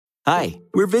Hi,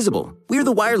 we're Visible. We're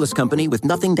the wireless company with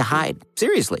nothing to hide.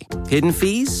 Seriously. Hidden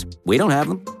fees? We don't have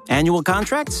them. Annual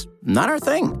contracts? Not our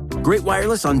thing. Great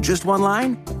wireless on just one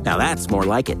line? Now that's more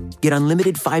like it. Get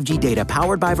unlimited 5G data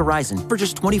powered by Verizon for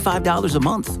just $25 a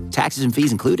month. Taxes and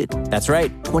fees included. That's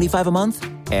right, $25 a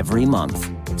month, every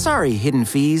month. Sorry, hidden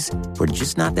fees. We're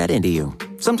just not that into you.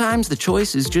 Sometimes the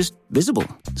choice is just Visible.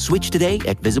 Switch today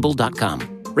at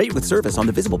Visible.com. Rate with service on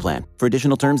the Visible plan. For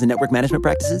additional terms and network management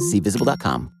practices, see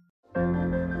Visible.com.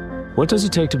 What does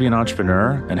it take to be an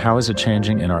entrepreneur, and how is it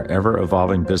changing in our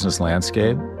ever-evolving business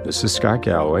landscape? This is Scott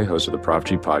Galloway, host of the Prop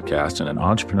G podcast and an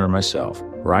entrepreneur myself.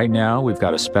 Right now, we've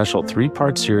got a special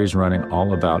 3-part series running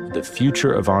all about the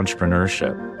future of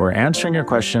entrepreneurship. We're answering your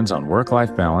questions on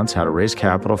work-life balance, how to raise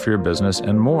capital for your business,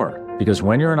 and more. Because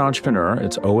when you're an entrepreneur,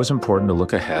 it's always important to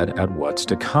look ahead at what's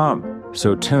to come.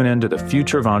 So tune in to the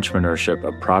Future of Entrepreneurship,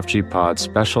 a Prop G Pod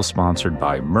special sponsored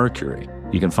by Mercury.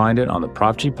 You can find it on the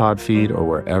Prop G Pod feed or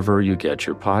wherever you get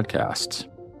your podcasts.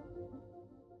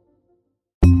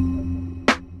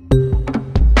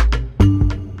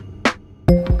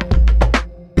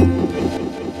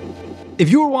 If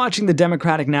you were watching the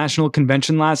Democratic National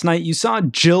Convention last night, you saw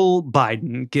Jill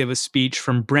Biden give a speech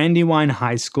from Brandywine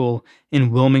High School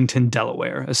in Wilmington,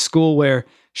 Delaware, a school where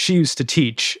she used to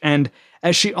teach. And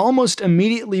as she almost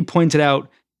immediately pointed out,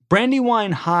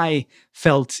 Brandywine High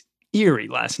felt eerie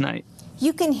last night.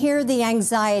 You can hear the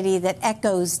anxiety that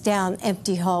echoes down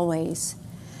empty hallways.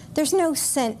 There's no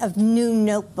scent of new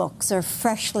notebooks or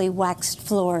freshly waxed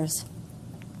floors.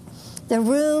 The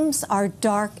rooms are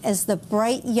dark as the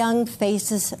bright young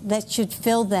faces that should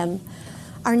fill them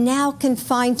are now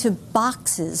confined to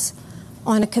boxes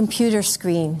on a computer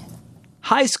screen.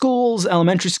 High schools,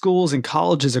 elementary schools, and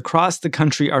colleges across the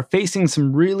country are facing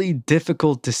some really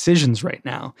difficult decisions right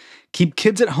now. Keep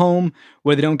kids at home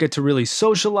where they don't get to really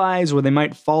socialize, where they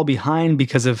might fall behind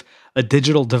because of a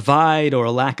digital divide or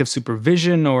a lack of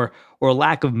supervision or a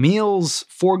lack of meals.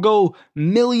 Forgo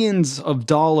millions of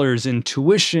dollars in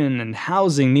tuition and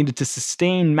housing needed to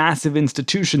sustain massive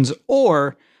institutions,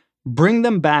 or bring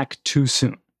them back too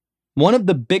soon. One of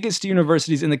the biggest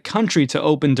universities in the country to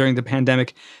open during the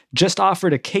pandemic just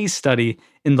offered a case study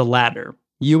in the latter.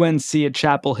 UNC at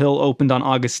Chapel Hill opened on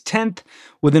August 10th.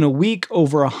 Within a week,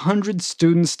 over 100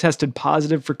 students tested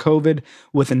positive for COVID,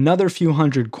 with another few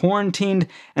hundred quarantined,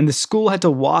 and the school had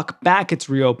to walk back its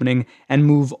reopening and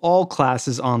move all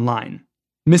classes online.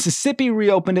 Mississippi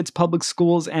reopened its public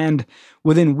schools, and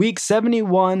within week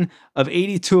 71 of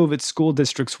 82 of its school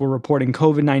districts were reporting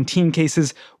COVID-19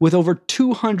 cases, with over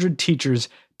 200 teachers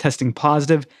testing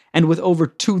positive and with over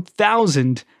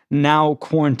 2,000 now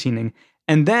quarantining.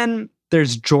 And then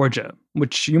there's Georgia,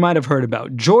 which you might have heard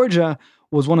about. Georgia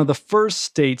was one of the first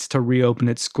states to reopen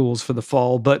its schools for the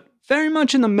fall, but very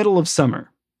much in the middle of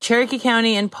summer. Cherokee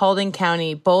County and Paulding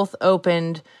County both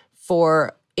opened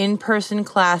for in-person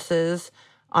classes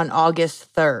on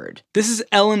August 3rd. This is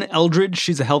Ellen Eldridge.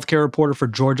 She's a healthcare reporter for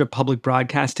Georgia Public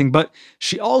Broadcasting, but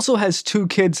she also has 2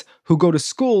 kids who go to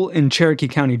school in Cherokee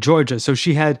County, Georgia, so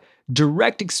she had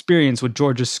direct experience with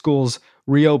Georgia's schools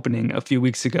reopening a few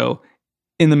weeks ago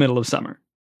in the middle of summer.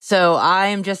 So I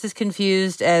am just as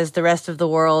confused as the rest of the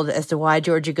world as to why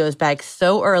Georgia goes back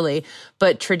so early.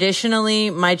 But traditionally,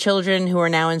 my children who are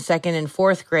now in 2nd and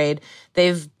 4th grade,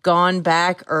 they've gone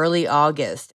back early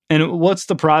August. And what's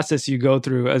the process you go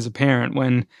through as a parent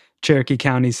when Cherokee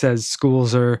County says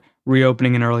schools are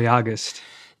reopening in early August?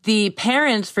 The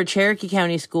parents for Cherokee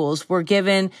County schools were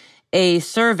given a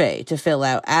survey to fill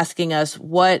out, asking us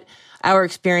what our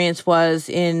experience was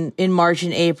in March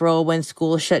and April when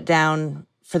schools shut down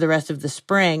for the rest of the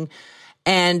spring.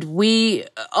 And we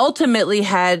ultimately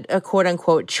had a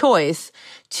quote-unquote choice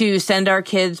to send our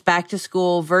kids back to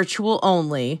school virtual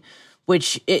only,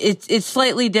 which it's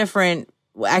slightly different.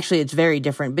 Actually, it's very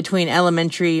different between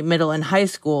elementary, middle, and high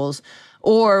schools,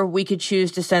 or we could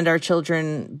choose to send our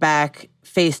children back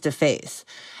face-to-face.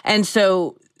 And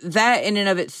so that in and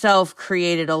of itself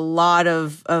created a lot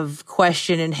of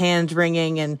question and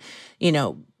hand-wringing and,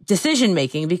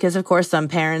 decision-making, because, of course, some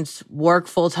parents work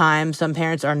full-time, some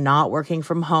parents are not working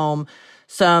from home,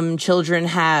 some children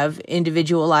have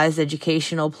individualized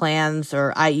educational plans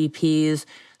or IEPs,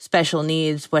 special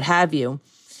needs, what have you.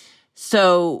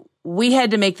 So we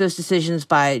had to make those decisions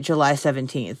by July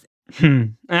 17th.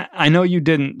 I know you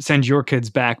didn't send your kids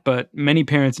back, but many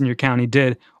parents in your county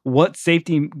did. What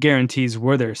safety guarantees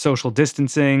were there? Social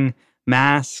distancing,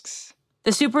 masks?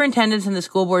 The superintendents and the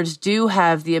school boards do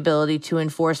have the ability to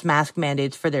enforce mask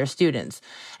mandates for their students.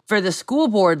 For the school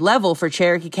board level for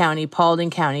Cherokee County, Paulding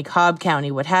County, Cobb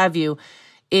County, what have you,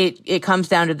 it comes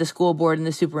down to the school board and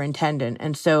the superintendent.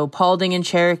 And so Paulding and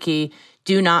Cherokee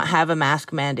do not have a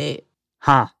mask mandate.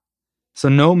 So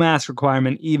no mask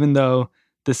requirement, even though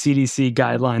the CDC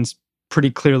guidelines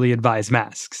pretty clearly advise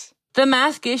masks. The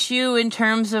mask issue, in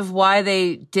terms of why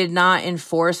they did not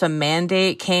enforce a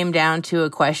mandate, came down to a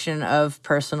question of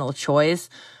personal choice.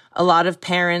 A lot of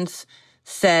parents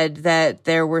said that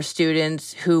there were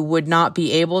students who would not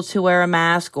be able to wear a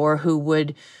mask or who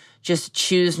would just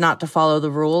choose not to follow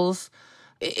the rules.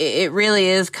 It really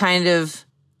is kind of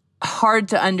hard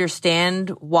to understand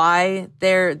why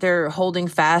they're holding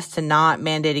fast to not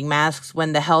mandating masks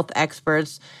when the health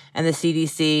experts and the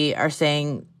CDC are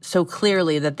saying so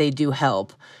clearly that they do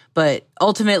help. But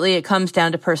ultimately, it comes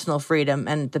down to personal freedom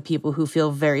and the people who feel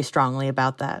very strongly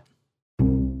about that.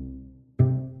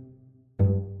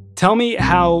 Tell me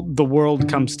how the world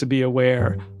comes to be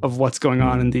aware of what's going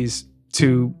on in these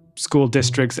two school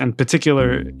districts and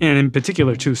in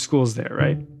particular two schools there,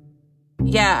 right?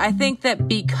 Yeah, I think that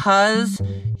because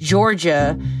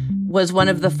Georgia was one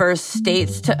of the first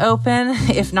states to open,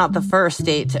 if not the first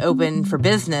state to open for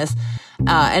business,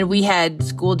 and we had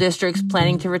school districts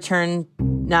planning to return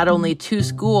not only to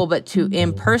school, but to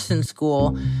in-person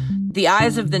school, the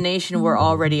eyes of the nation were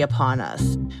already upon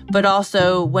us. But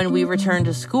also, when we returned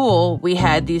to school, we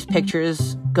had these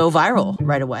pictures go viral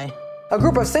right away. A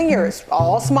group of seniors,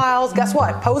 all smiles, guess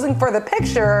what? Posing for the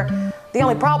picture. The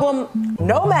only problem,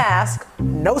 no mask,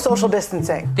 no social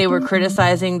distancing. They were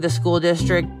criticizing the school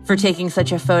district for taking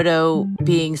such a photo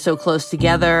being so close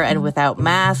together and without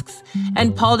masks.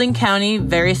 And Paulding County,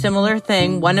 very similar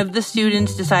thing. One of the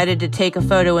students decided to take a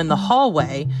photo in the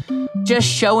hallway, just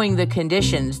showing the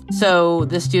conditions. So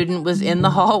the student was in the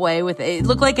hallway it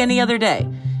looked like any other day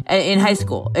in high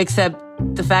school, except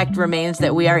the fact remains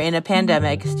that we are in a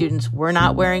pandemic. Students were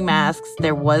not wearing masks.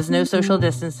 There was no social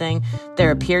distancing. There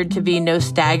appeared to be no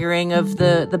staggering of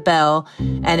the bell.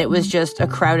 And it was just a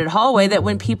crowded hallway that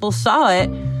when people saw it,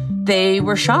 they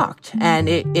were shocked. And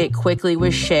it quickly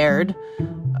was shared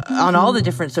on all the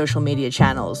different social media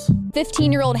channels.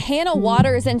 15-year-old Hannah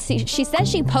Waters, and she says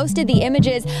she posted the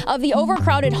images of the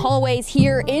overcrowded hallways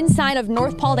here inside of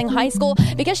North Paulding High School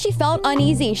because she felt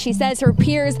uneasy. She says her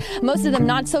peers, most of them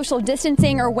not social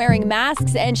distancing or wearing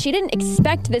masks, and she didn't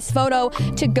expect this photo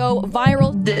to go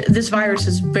viral. This virus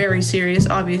is very serious,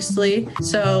 obviously.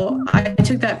 So I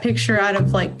took that picture out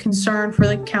of concern for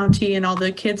the county and all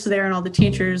the kids there and all the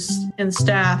teachers and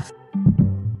staff.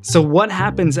 So what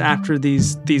happens after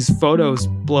these photos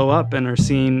blow up and are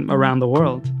seen around the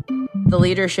world? The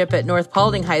leadership at North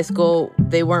Paulding High School,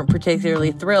 they weren't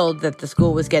particularly thrilled that the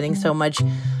school was getting so much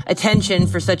attention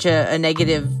for such a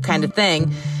negative kind of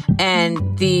thing.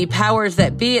 And the powers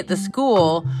that be at the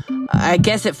school, I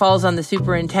guess it falls on the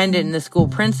superintendent and the school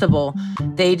principal,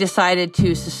 they decided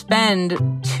to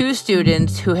suspend 2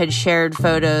 students who had shared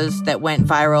photos that went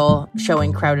viral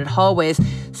showing crowded hallways,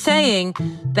 saying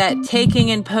that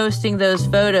taking and posting those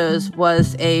photos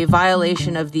was a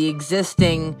violation of the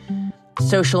existing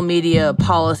social media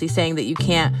policy, saying that you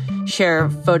can't share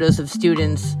photos of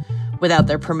students without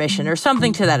their permission or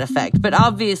something to that effect. But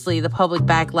obviously the public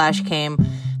backlash came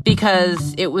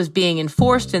because it was being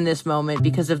enforced in this moment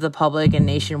because of the public and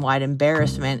nationwide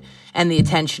embarrassment and the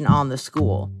attention on the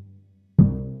school.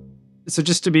 So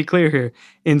just to be clear here,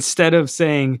 instead of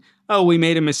saying, oh, we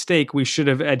made a mistake, we should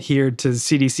have adhered to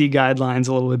CDC guidelines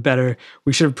a little bit better,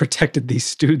 we should have protected these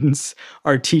students,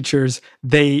 our teachers,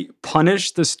 they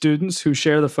punish the students who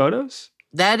share the photos?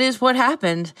 That is what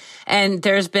happened. And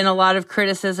there's been a lot of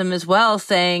criticism as well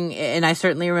saying, and I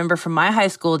certainly remember from my high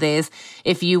school days,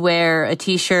 if you wear a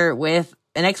t-shirt with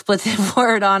an expletive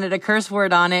word on it, a curse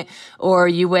word on it, or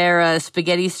you wear a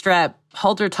spaghetti strap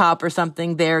halter top or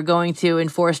something, they're going to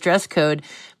enforce dress code.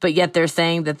 But yet they're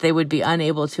saying that they would be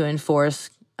unable to enforce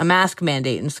a mask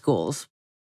mandate in schools.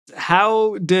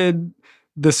 How did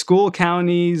the school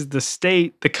counties, the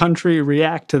state, the country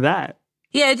react to that?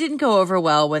 Yeah, it didn't go over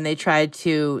well when they tried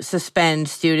to suspend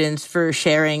students for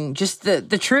sharing just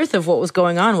the truth of what was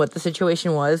going on, what the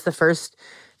situation was the first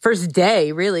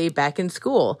day, really, back in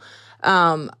school.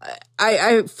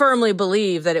 I firmly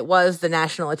believe that it was the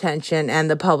national attention and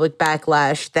the public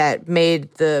backlash that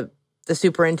made the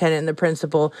superintendent and the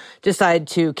principal decide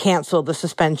to cancel the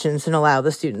suspensions and allow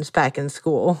the students back in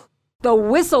school. The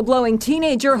whistleblowing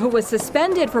teenager who was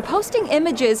suspended for posting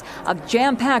images of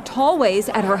jam-packed hallways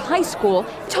at her high school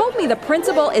told me the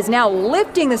principal is now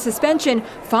lifting the suspension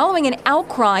following an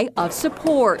outcry of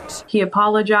support. He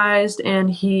apologized and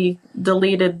he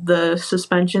deleted the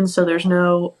suspension, so there's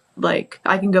no,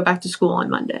 I can go back to school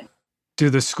on Monday. Do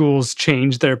the schools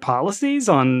change their policies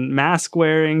on mask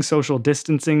wearing, social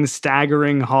distancing,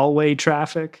 staggering hallway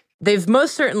traffic? They've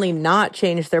most certainly not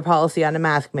changed their policy on a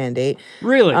mask mandate.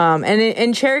 Really? And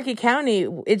in Cherokee County,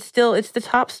 it's the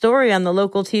top story on the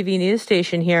local TV news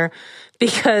station here,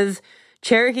 because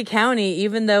Cherokee County,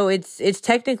 even though it's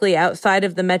technically outside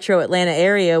of the metro Atlanta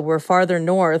area, we're farther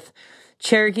north,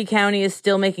 Cherokee County is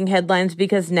still making headlines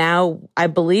because now I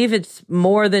believe it's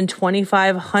more than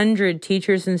 2,500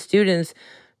 teachers and students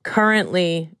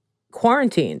currently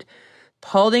quarantined.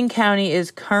 Paulding County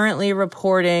is currently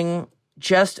reporting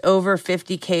just over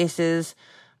 50 cases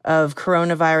of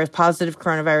positive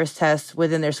coronavirus tests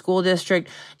within their school district.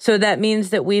 So that means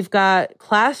that we've got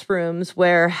classrooms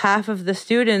where half of the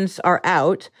students are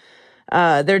out.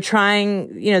 They're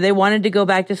trying, they wanted to go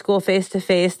back to school face to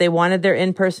face. They wanted their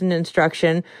in-person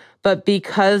instruction, but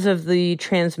because of the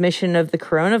transmission of the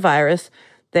coronavirus,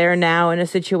 they're now in a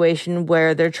situation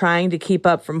where they're trying to keep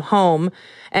up from home.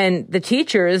 And the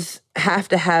teachers have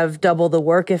to have double the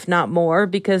work, if not more,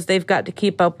 because they've got to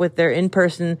keep up with their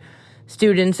in-person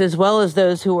students as well as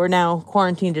those who are now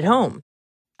quarantined at home.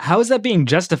 How is that being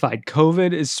justified?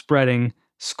 COVID is spreading,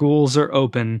 schools are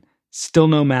open, still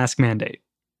no mask mandate.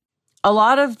 A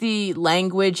lot of the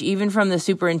language, even from the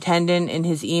superintendent in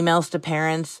his emails to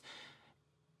parents,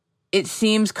 it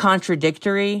seems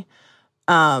contradictory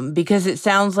because it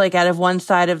sounds like out of one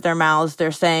side of their mouths,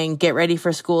 they're saying, get ready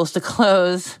for schools to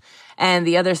close. And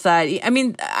the other side,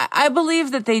 I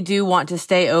believe that they do want to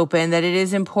stay open, that it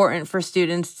is important for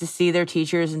students to see their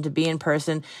teachers and to be in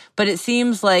person. But it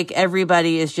seems like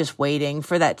everybody is just waiting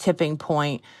for that tipping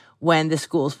point when the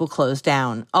schools will close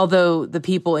down, although the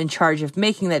people in charge of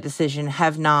making that decision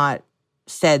have not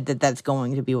said that that's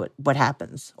going to be what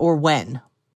happens or when.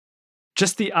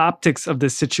 Just the optics of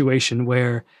this situation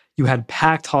where you had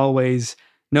packed hallways,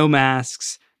 no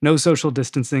masks, no social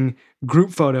distancing, group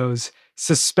photos,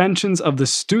 suspensions of the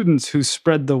students who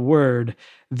spread the word,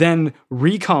 then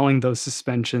recalling those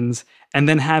suspensions, and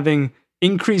then having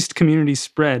increased community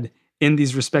spread in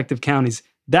these respective counties.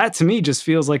 That to me just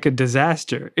feels like a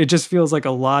disaster. It just feels like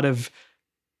a lot of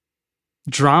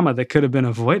drama that could have been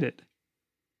avoided.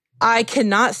 I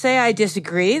cannot say I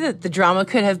disagree that the drama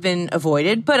could have been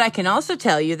avoided, but I can also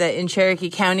tell you that in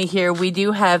Cherokee County here, we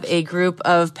do have a group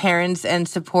of parents and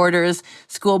supporters,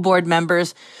 school board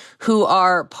members, who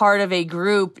are part of a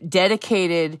group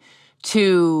dedicated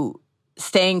to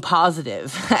staying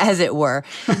positive, as it were.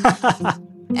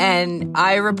 And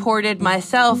I reported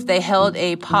myself, they held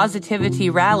a positivity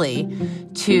rally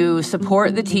to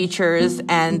support the teachers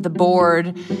and the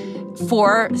board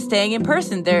for staying in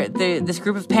person. This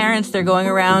group of parents, they're going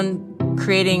around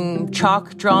creating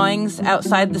chalk drawings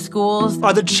outside the schools.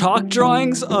 Are the chalk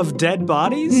drawings of dead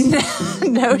bodies?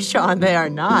 No, Sean, they are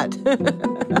not.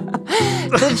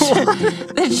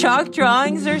 The chalk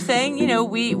drawings are saying,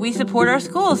 we support our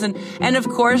schools. And of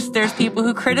course, there's people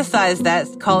who criticize that,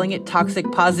 calling it toxic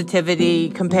positivity,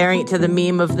 comparing it to the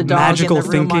meme of the dog magical in the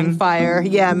room thinking. On fire.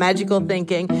 Yeah, magical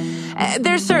thinking.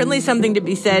 There's certainly something to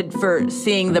be said for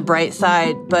seeing the bright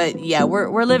side. But yeah,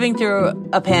 we're living through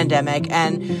a pandemic.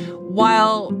 And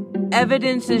while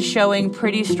evidence is showing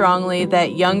pretty strongly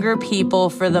that younger people,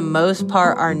 for the most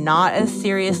part, are not as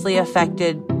seriously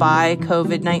affected by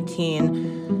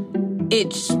COVID-19,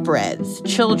 it spreads.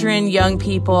 Children, young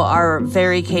people are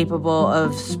very capable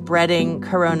of spreading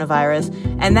coronavirus.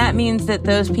 And that means that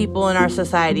those people in our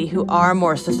society who are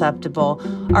more susceptible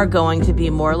are going to be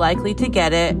more likely to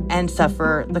get it and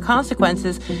suffer the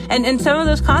consequences. And some of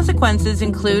those consequences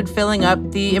include filling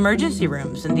up the emergency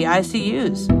rooms and the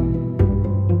ICUs.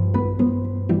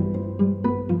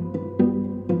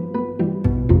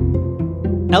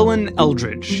 Ellen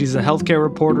Eldridge. She's a healthcare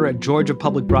reporter at Georgia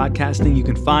Public Broadcasting. You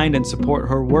can find and support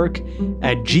her work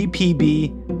at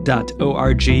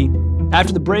gpb.org.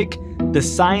 After the break, the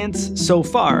science so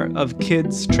far of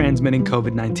kids transmitting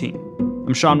COVID-19.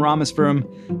 I'm Sean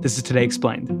Rameswaram. This is Today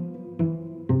Explained.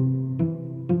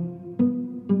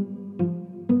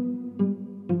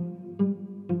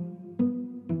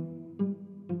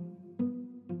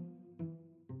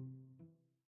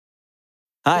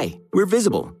 Hi, we're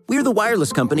Visible. We're the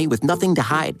wireless company with nothing to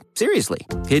hide. Seriously.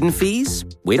 Hidden fees?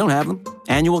 We don't have them.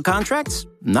 Annual contracts?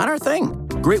 Not our thing.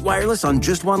 Great wireless on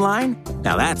just one line?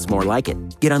 Now that's more like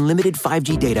it. Get unlimited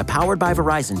 5G data powered by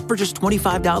Verizon for just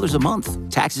 $25 a month.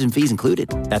 Taxes and fees included.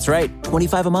 That's right,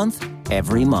 $25 a month,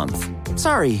 every month.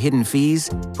 Sorry, hidden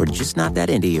fees. We're just not that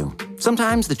into you.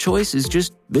 Sometimes the choice is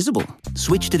just Visible.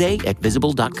 Switch today at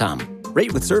Visible.com.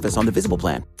 Rate with service on the Visible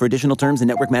plan. For additional terms and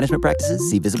network management practices,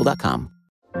 see Visible.com.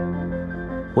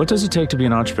 What does it take to be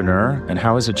an entrepreneur, and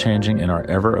how is it changing in our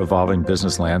ever-evolving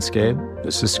business landscape?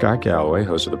 This is Scott Galloway,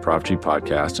 host of the Prop G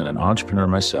podcast and an entrepreneur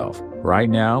myself. Right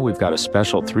now, we've got a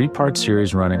special 3-part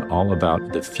series running all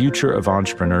about the future of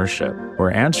entrepreneurship.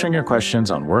 We're answering your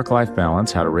questions on work-life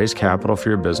balance, how to raise capital for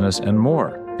your business, and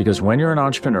more. Because when you're an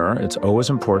entrepreneur, it's always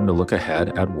important to look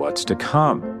ahead at what's to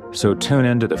come. So tune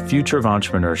in to the Future of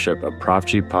Entrepreneurship, a Prop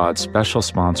G Pod special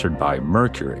sponsored by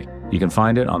Mercury. You can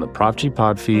find it on the Prop G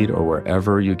Pod feed or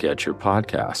wherever you get your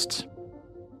podcasts.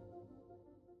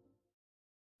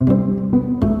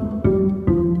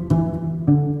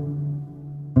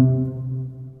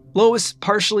 Lois,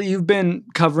 partially you've been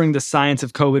covering the science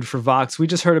of COVID for Vox. We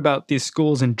just heard about these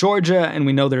schools in Georgia, and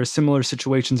we know there are similar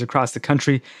situations across the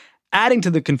country. Adding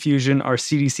to the confusion are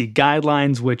CDC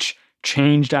guidelines, which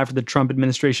changed after the Trump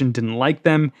administration didn't like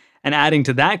them. And adding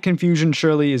to that confusion,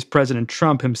 surely, is President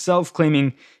Trump himself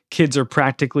claiming kids are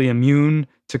practically immune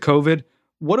to COVID.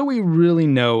 What do we really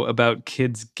know about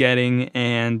kids getting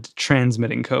and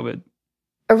transmitting COVID?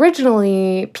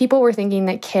 Originally, people were thinking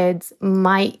that kids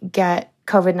might get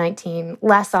COVID-19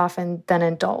 less often than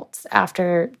adults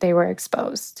after they were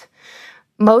exposed.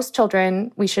 Most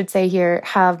children, we should say here,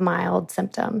 have mild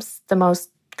symptoms. The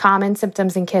most common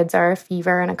symptoms in kids are a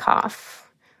fever and a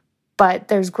cough. But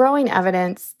there's growing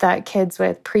evidence that kids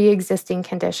with pre-existing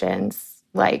conditions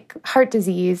like heart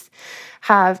disease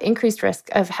have increased risk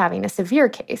of having a severe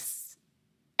case.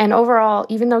 And overall,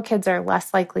 even though kids are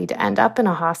less likely to end up in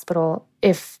a hospital,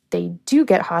 if they do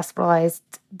get hospitalized,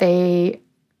 they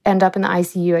end up in the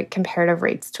ICU at comparative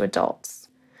rates to adults.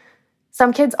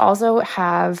 Some kids also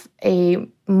have a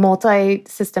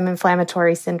multi-system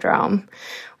inflammatory syndrome,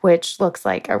 which looks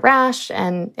like a rash,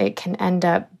 and it can end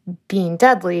up being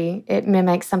deadly. It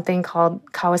mimics something called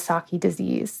Kawasaki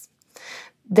disease.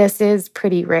 This is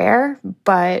pretty rare,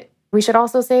 but we should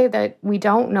also say that we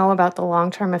don't know about the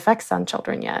long-term effects on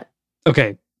children yet.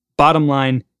 Okay, bottom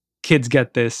line, kids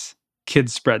get this,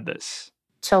 kids spread this.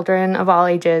 Children of all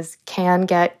ages can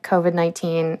get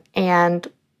COVID-19, and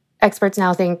experts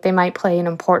now think they might play an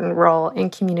important role in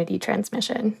community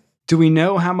transmission. Do we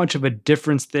know how much of a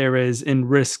difference there is in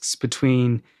risks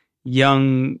between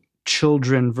young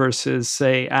children versus,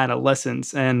 say,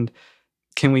 adolescents? And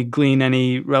can we glean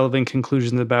any relevant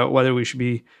conclusions about whether we should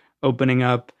be opening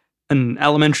up an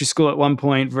elementary school at one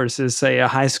point versus, say, a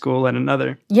high school at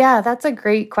another? Yeah, that's a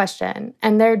great question.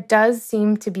 And there does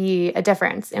seem to be a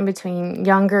difference in between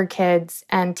younger kids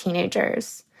and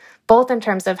teenagers, both in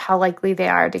terms of how likely they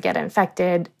are to get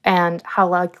infected and how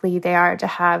likely they are to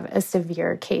have a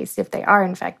severe case if they are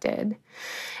infected.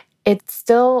 It's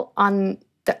still on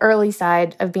the early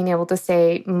side of being able to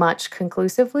say much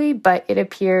conclusively, but it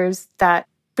appears that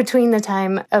between the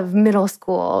time of middle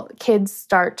school, kids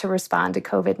start to respond to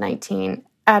COVID-19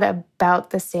 at about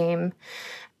the same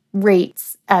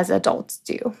rates as adults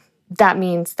do. That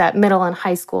means that middle and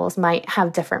high schools might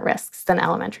have different risks than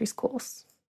elementary schools.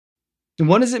 And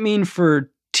what does it mean for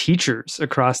teachers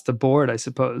across the board, I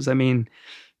suppose? I mean,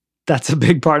 that's a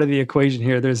big part of the equation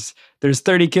here. There's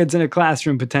 30 kids in a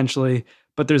classroom potentially,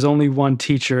 but there's only one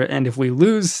teacher. And if we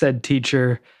lose said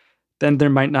teacher, then there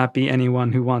might not be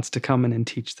anyone who wants to come in and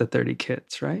teach the 30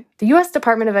 kids, right? The U.S.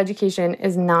 Department of Education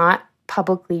is not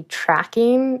publicly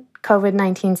tracking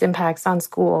COVID-19's impacts on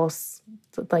schools,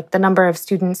 like the number of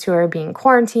students who are being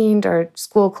quarantined or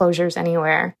school closures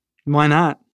anywhere. Why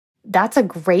not? That's a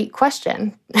great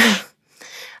question.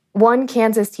 One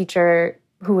Kansas teacher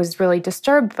who was really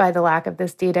disturbed by the lack of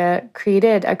this data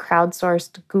created a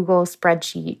crowdsourced Google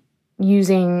spreadsheet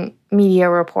using media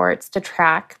reports to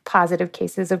track positive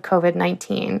cases of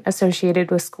COVID-19 associated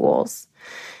with schools.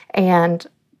 And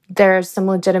there's some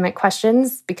legitimate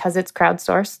questions because it's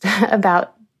crowdsourced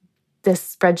about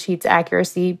this spreadsheet's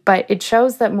accuracy, but it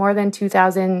shows that more than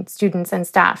 2,000 students and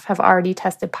staff have already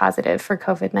tested positive for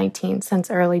COVID-19 since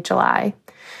early July,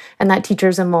 and that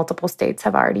teachers in multiple states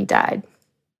have already died.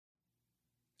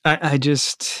 That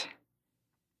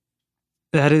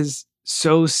is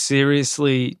so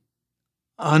seriously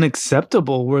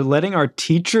unacceptable. We're letting our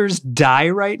teachers die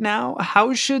right now.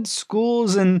 How should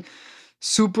schools and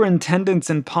superintendents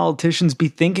and politicians be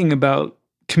thinking about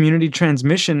community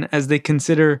transmission as they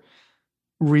consider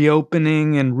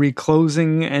reopening and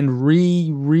reclosing and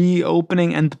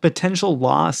reopening and the potential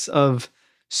loss of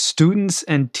students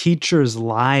and teachers'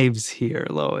 lives here,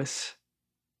 Lois?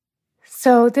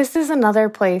 So this is another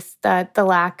place that the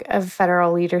lack of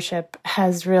federal leadership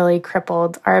has really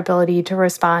crippled our ability to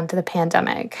respond to the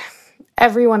pandemic.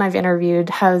 Everyone I've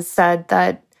interviewed has said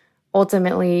that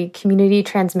ultimately community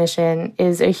transmission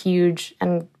is a huge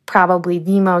and probably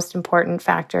the most important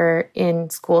factor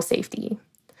in school safety.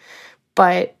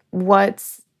 But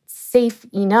what's safe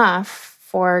enough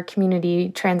for community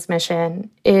transmission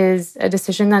is a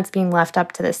decision that's being left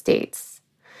up to the states.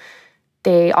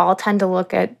 They all tend to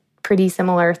look at pretty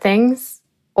similar things.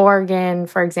 Oregon,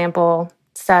 for example,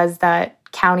 says that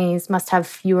counties must have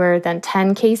fewer than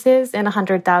 10 cases in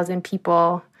 100,000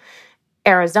 people.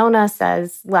 Arizona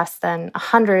says less than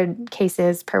 100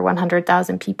 cases per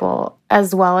 100,000 people,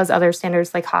 as well as other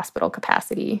standards like hospital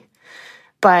capacity.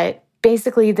 But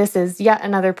basically, this is yet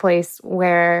another place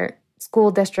where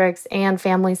school districts and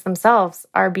families themselves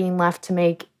are being left to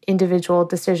make individual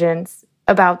decisions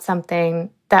about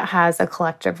something that has a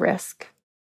collective risk.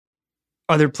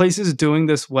 Are there places doing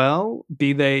this well,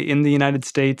 be they in the United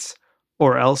States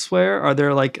or elsewhere? Are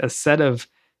there like a set of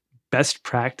best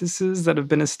practices that have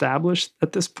been established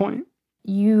at this point?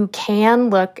 You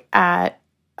can look at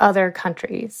other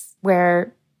countries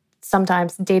where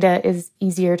sometimes data is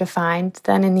easier to find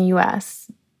than in the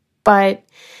US, but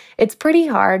it's pretty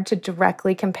hard to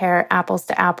directly compare apples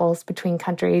to apples between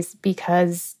countries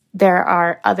because there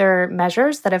are other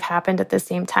measures that have happened at the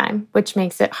same time, which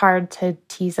makes it hard to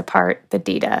tease apart the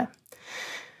data.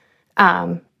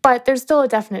 But there's still a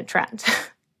definite trend.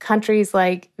 Countries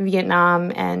like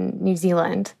Vietnam and New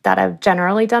Zealand that have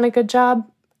generally done a good job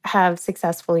have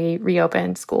successfully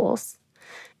reopened schools.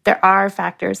 There are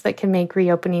factors that can make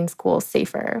reopening schools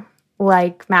safer,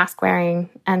 like mask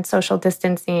wearing and social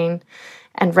distancing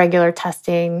and regular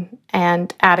testing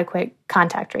and adequate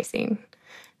contact tracing,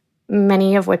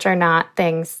 many of which are not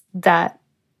things that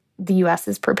the U.S.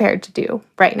 is prepared to do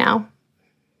right now.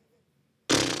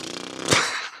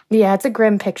 Yeah, it's a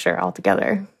grim picture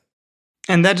altogether.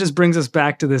 And that just brings us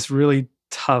back to this really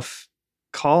tough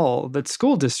call that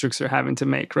school districts are having to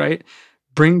make, right?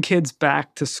 Bring kids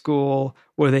back to school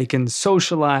where they can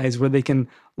socialize, where they can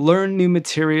learn new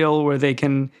material, where they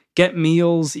can get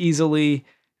meals easily,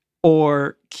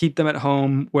 or keep them at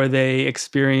home where they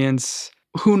experience,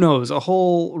 who knows, a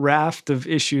whole raft of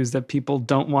issues that people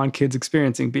don't want kids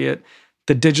experiencing, be it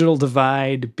the digital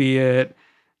divide, be it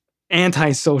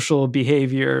antisocial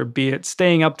behavior, be it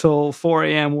staying up till 4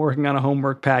 a.m. working on a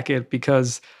homework packet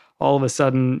because all of a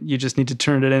sudden you just need to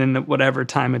turn it in at whatever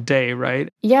time of day, right?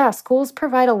 Yeah, schools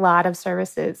provide a lot of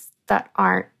services that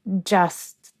aren't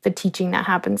just the teaching that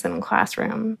happens in the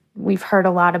classroom. We've heard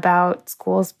a lot about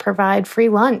schools provide free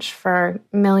lunch for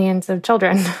millions of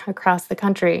children across the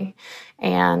country,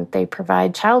 and they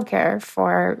provide childcare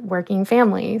for working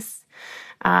families.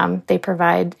 They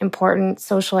provide important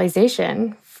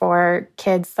socialization for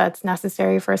kids that's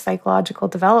necessary for psychological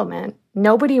development.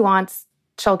 Nobody wants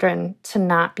children to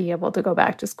not be able to go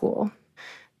back to school.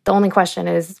 The only question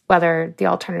is whether the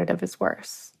alternative is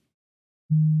worse.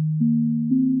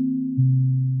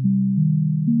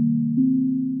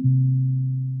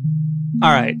 All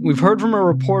right, we've heard from a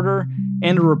reporter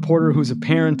and a reporter who's a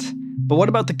parent, but what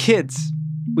about the kids?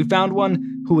 We found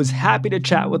one who was happy to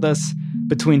chat with us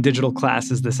between digital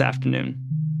classes this afternoon.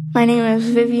 My name is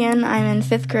Vivian. I'm in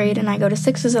 5th grade, and I go to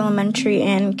Sixes Elementary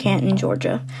in Canton,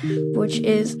 Georgia, which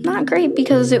is not great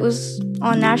because it was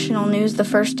on national news the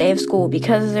first day of school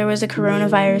because there was a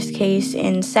coronavirus case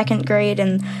in 2nd grade,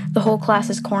 and the whole class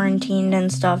is quarantined and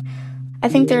stuff. I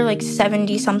think there are like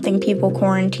 70-something people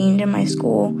quarantined in my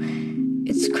school.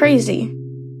 It's crazy.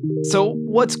 So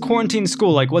what's quarantine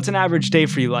school like? What's an average day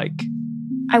for you like?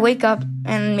 I wake up,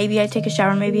 and maybe I take a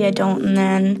shower, maybe I don't, and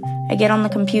then I get on the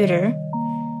computer.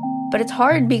 But it's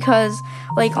hard because,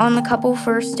 like, on the couple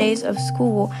first days of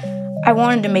school, I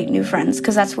wanted to make new friends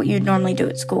because that's what you'd normally do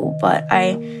at school. But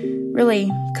I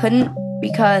really couldn't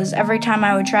because every time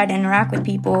I would try to interact with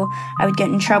people, I would get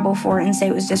in trouble for it and say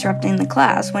it was disrupting the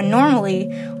class. When normally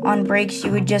on breaks,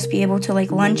 you would just be able to, like,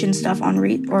 lunch and stuff on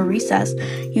or recess.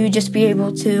 You would just be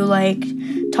able to, like,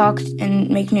 talk and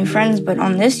make new friends. But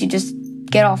on this, you just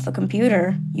get off the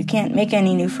computer. You can't make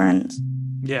any new friends.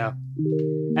 Yeah.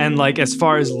 And like, as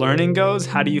far as learning goes,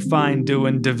 how do you find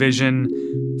doing division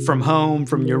from home,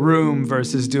 from your room,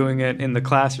 versus doing it in the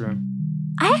classroom?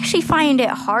 I actually find it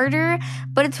harder,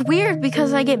 but it's weird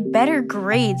because I get better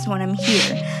grades when I'm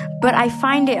here. But I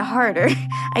find it harder.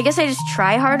 I guess I just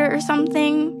try harder or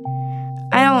something.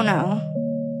 I don't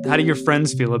know. How do your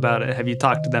friends feel about it? Have you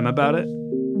talked to them about it?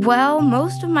 Well,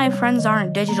 most of my friends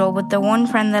aren't digital, but the one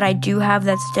friend that I do have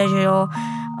that's digital,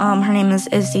 her name is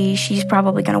Izzy. She's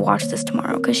probably going to watch this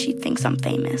tomorrow because she thinks I'm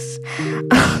famous.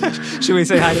 Should we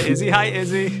say hi to Izzy? Hi,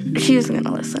 Izzy. She's going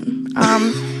to listen.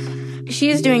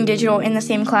 She's doing digital in the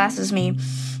same class as me.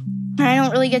 I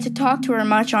don't really get to talk to her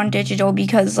much on digital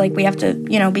because, like, we have to,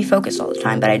 be focused all the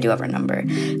time, but I do have her number.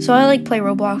 So I, play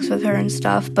Roblox with her and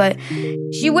stuff, but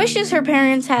she wishes her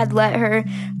parents had let her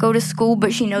go to school,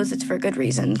 but she knows it's for a good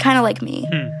reason, kind of like me.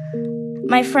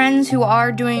 My friends who are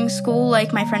doing school,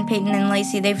 like my friend Peyton and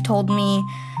Lacey, they've told me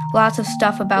lots of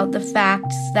stuff about the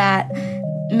facts that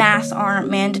masks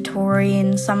aren't mandatory,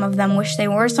 and some of them wish they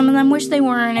were, some of them wish they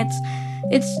weren't.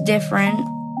 It's different.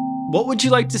 What would you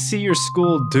like to see your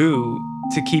school do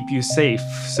to keep you safe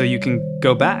so you can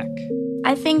go back?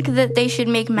 I think that they should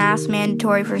make masks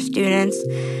mandatory for students.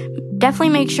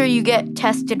 Definitely make sure you get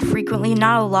tested frequently,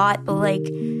 not a lot, but like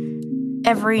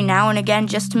every now and again,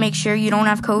 just to make sure you don't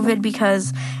have COVID,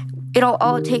 because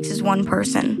all it takes is one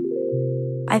person.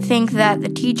 I think that the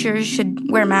teachers should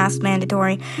wear masks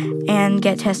mandatory and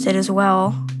get tested as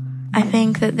well. I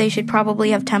think that they should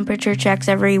probably have temperature checks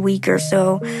every week or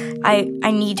so. I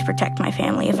need to protect my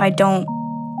family. If I don't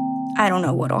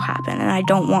know what'll happen, and I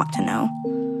don't want to know.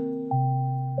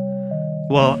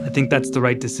 Well, I think that's the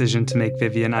right decision to make,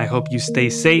 Vivian. I hope you stay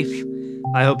safe.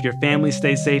 I hope your family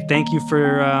stays safe. Thank you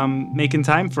for making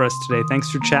time for us today. Thanks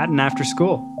for chatting after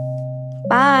school.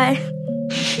 Bye.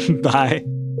 Bye.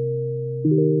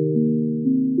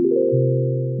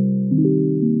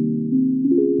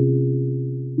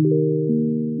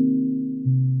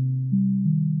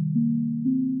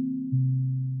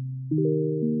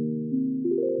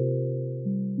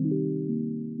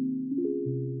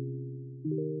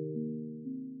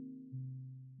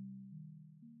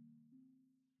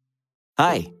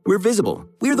 Hi, we're Visible.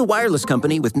 We're the wireless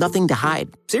company with nothing to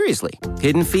hide. Seriously.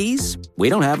 Hidden fees? We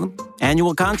don't have them.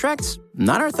 Annual contracts?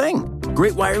 Not our thing.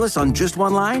 Great wireless on just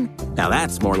one line? Now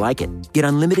that's more like it. Get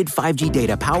unlimited 5G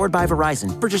data powered by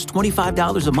Verizon for just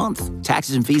 $25 a month.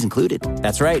 Taxes and fees included.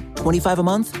 That's right, $25 a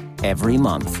month, every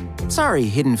month. Sorry,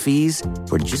 hidden fees.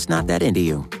 We're just not that into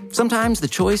you. Sometimes the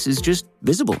choice is just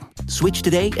Visible. Switch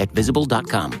today at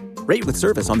Visible.com. Rate with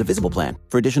service on the Visible plan.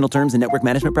 For additional terms and network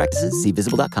management practices, see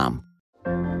Visible.com.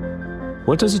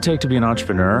 What does it take to be an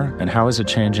entrepreneur, and how is it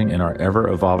changing in our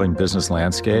ever-evolving business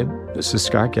landscape? This is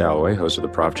Scott Galloway, host of the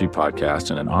Prop G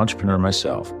podcast and an entrepreneur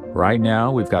myself. Right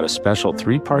now, we've got a special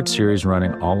 3-part series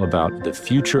running all about the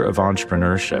future of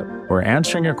entrepreneurship. We're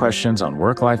answering your questions on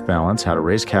work-life balance, how to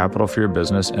raise capital for your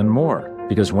business, and more.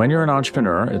 Because when you're an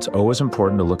entrepreneur, it's always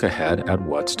important to look ahead at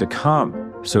what's to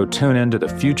come. So tune in to the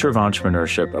Future of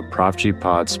Entrepreneurship, a Prop G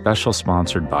pod special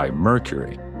sponsored by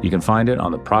Mercury. You can find it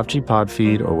on the Prop G Pod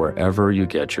feed or wherever you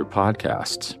get your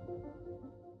podcasts.